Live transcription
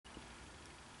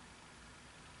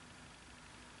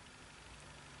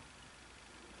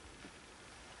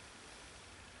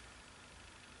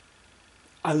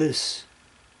Alles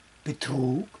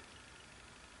Betrug?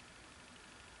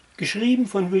 Geschrieben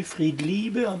von WILLFRIED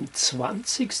LIEBE am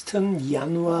 20.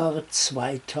 Januar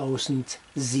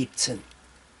 2017.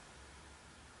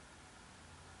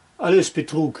 Alles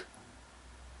Betrug.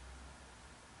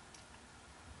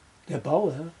 Der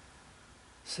Bauer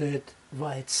sät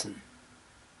Weizen.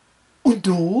 Und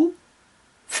du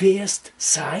fährst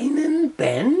seinen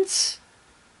Benz?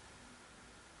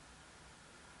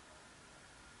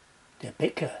 Der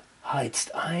Bäcker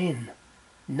heizt ein,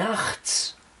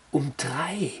 nachts um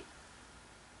 3.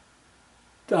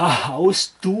 Da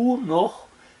haust du noch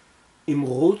im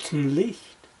roten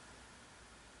Licht.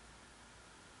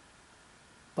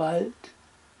 Bald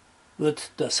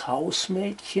wird das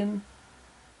Hausmädchen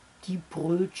die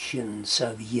Brötchen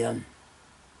servieren.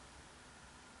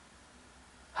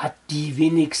 Hat die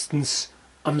wenigstens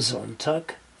am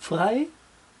Sonntag frei?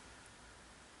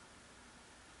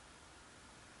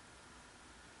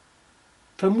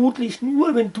 Vermutlich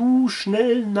nur, wenn du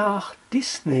schnell nach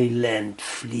Disneyland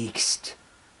fliegst.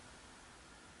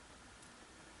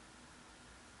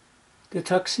 Der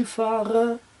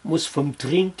Taxifahrer muss vom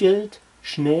Trinkgeld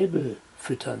Schnäbel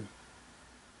füttern.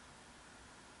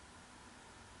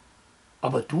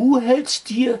 Aber du hältst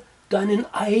dir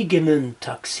deinen eigenen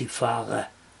Taxifahrer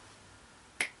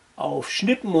auf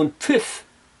Schnippen und Pfiff.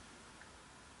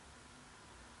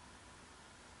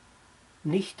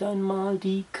 Nicht einmal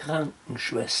die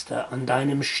Krankenschwester an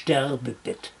deinem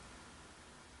Sterbebett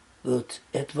wird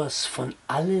etwas von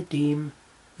alledem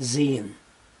sehen,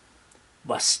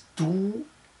 was du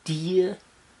dir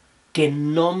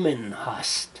genommen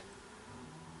hast.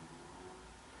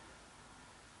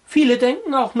 Viele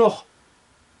denken auch noch,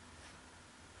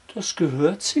 das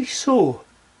gehört sich so.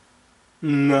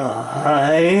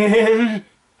 Nein,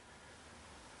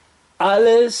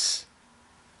 alles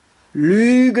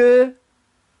Lüge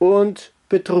und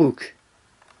Betrug.